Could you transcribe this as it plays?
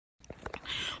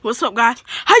What's up, guys?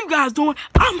 How you guys doing?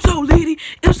 I'm so litty.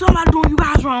 If somebody doing you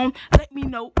guys wrong, let me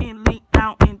know and link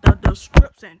down in the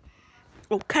description.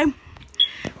 Okay?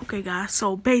 Okay, guys.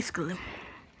 So, basically.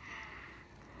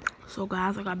 So,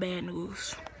 guys, I got bad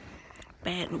news.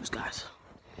 Bad news, guys.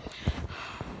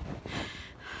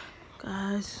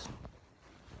 Guys,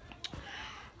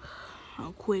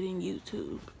 I'm quitting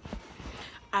YouTube.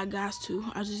 I got to.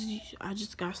 I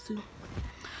just got to.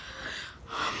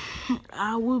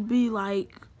 I would be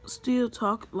like still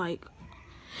talk like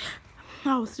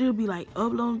I would still be like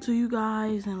uploading to you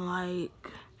guys and like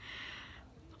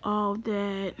all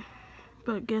that.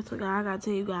 But guess what, I gotta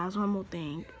tell you guys one more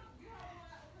thing.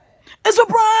 It's a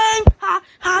prank! Ha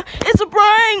ha! It's a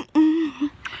prank!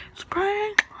 It's a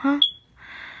prank, huh?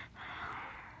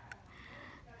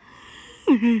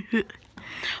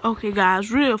 Okay, guys,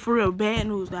 for real, bad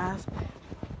news, guys.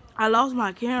 I lost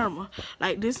my camera.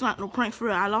 Like, this is not no prank for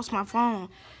real. I lost my phone.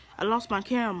 I lost my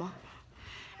camera.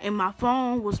 And my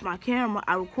phone was my camera.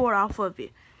 I record off of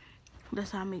it.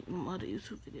 That's how I make them other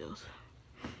YouTube videos.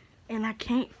 And I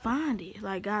can't find it.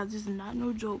 Like, guys, this is not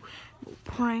no joke. No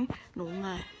prank. No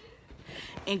nothing.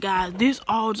 And, guys, this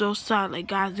all just sound like,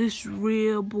 guys, this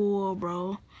real boy,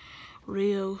 bro.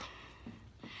 Real.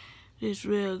 This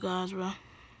real, guys, bro.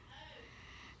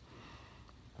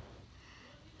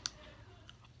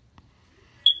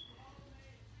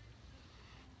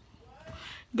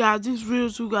 Guys, this is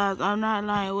real too, guys. I'm not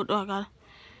lying. What do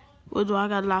I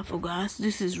got to lie for, guys?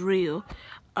 This is real.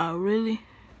 Really?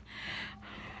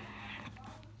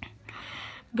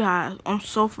 Guys, I'm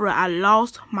so for real. I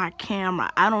lost my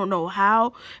camera. I don't know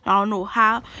how. I don't know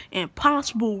how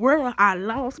impossible where I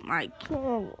lost my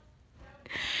camera.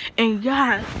 And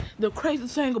guys, the crazy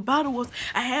thing about it was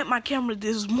I had my camera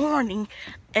this morning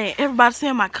and everybody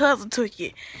saying my cousin took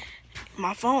it.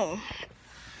 My phone.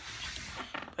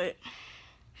 But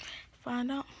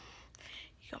find out.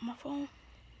 You got my phone.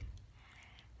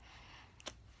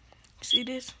 See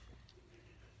this?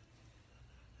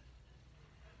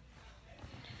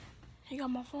 He got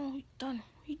my phone. He done.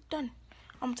 He done.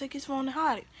 I'm gonna take his phone and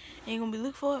hide it. Ain't gonna be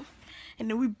looking for it. And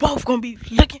then we both gonna be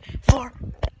looking for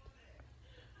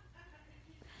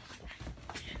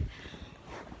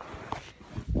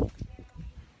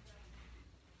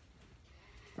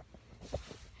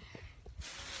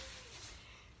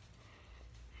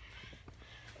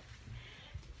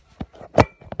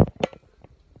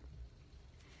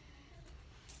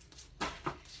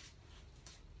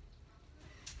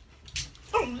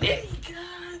I'm litty,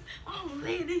 guys. I'm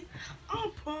litty.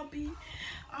 I'm pumpy.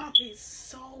 I'm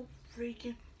so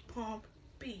freaking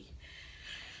pumpy.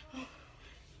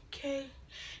 Okay,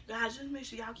 guys, just make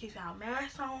sure y'all keep y'all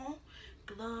masks on,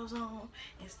 gloves on,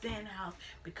 and stay in the house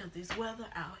because this weather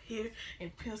out here in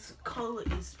Pensacola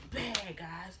is bad,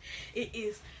 guys. It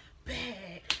is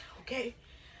bad. Okay,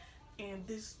 and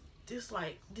this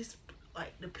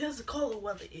the Pensacola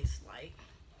weather is like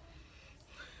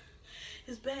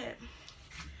it's bad.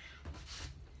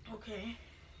 Okay.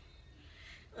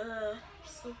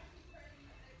 So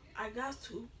I got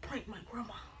to prank my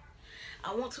grandma.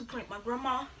 I want to prank my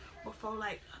grandma before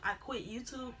like I quit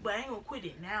YouTube, but I ain't gonna quit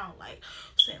it now. Like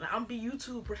I'm saying, like, I'm be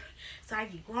YouTuber so I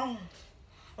get grown.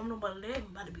 I'm about 11,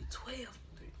 about to be 12 in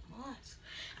 3 months.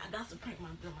 I got to prank my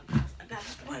grandma, guys. I got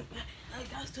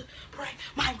to prank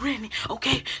my granny.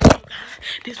 Okay, so guys,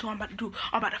 this is what I'm about to do.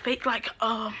 I'm about to fake like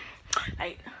I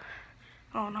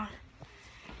don't know.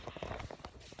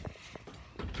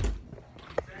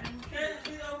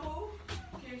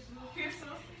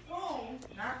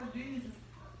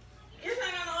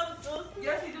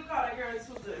 Yes, he do call that girl his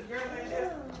sister. Girl ain't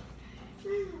there.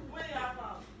 Where y'all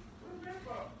from? Where's that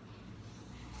from?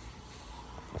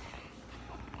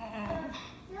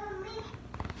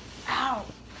 Ow.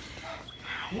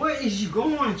 Where is you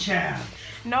going, child?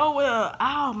 Nowhere.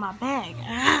 Ow, my back.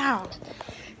 Ow.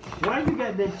 Why you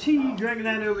got that tea dragging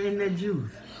out over in that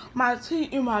juice? My tea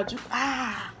in my juice.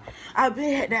 Ah. I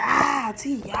been had that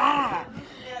tea. Ah.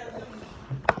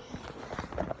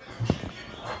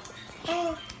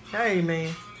 Hey,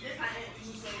 man.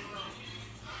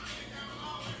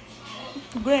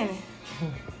 Granny.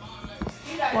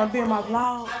 Wanna be in my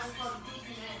vlog?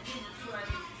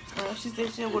 She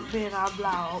said she would be in our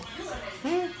vlog.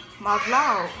 My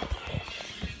vlog.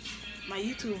 My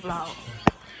YouTube vlog.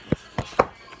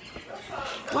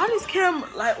 Why this camera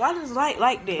why this light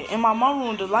like that? In my mom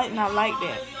room the light not like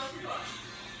that.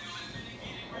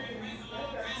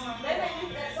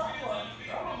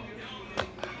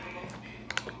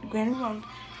 Granny,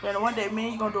 one day me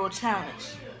and you gonna do a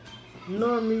challenge.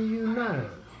 No, me, you not.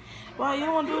 Why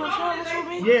you wanna do a challenge with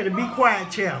me? Yeah, the Be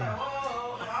Quiet challenge.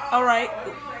 Alright.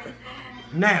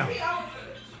 Now,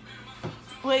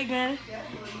 Wait, Granny.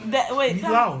 Wait,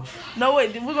 You lost. No,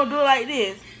 wait. We're gonna do it like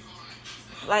this.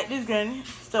 Like this, Granny.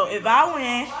 So if I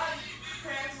win,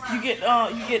 you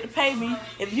get to pay me.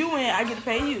 If you win, I get to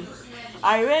pay you.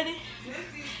 Are you ready?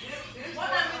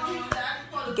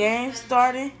 Game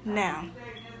starting now.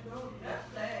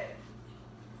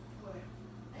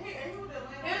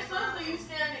 Here's something you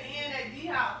stay on the end at D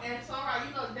House and Sunrise,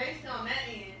 you know they stay on that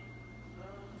end.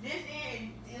 This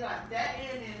end is like that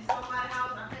end in somebody's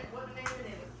house. I think what the name of it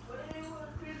is. What the name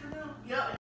was? Yup.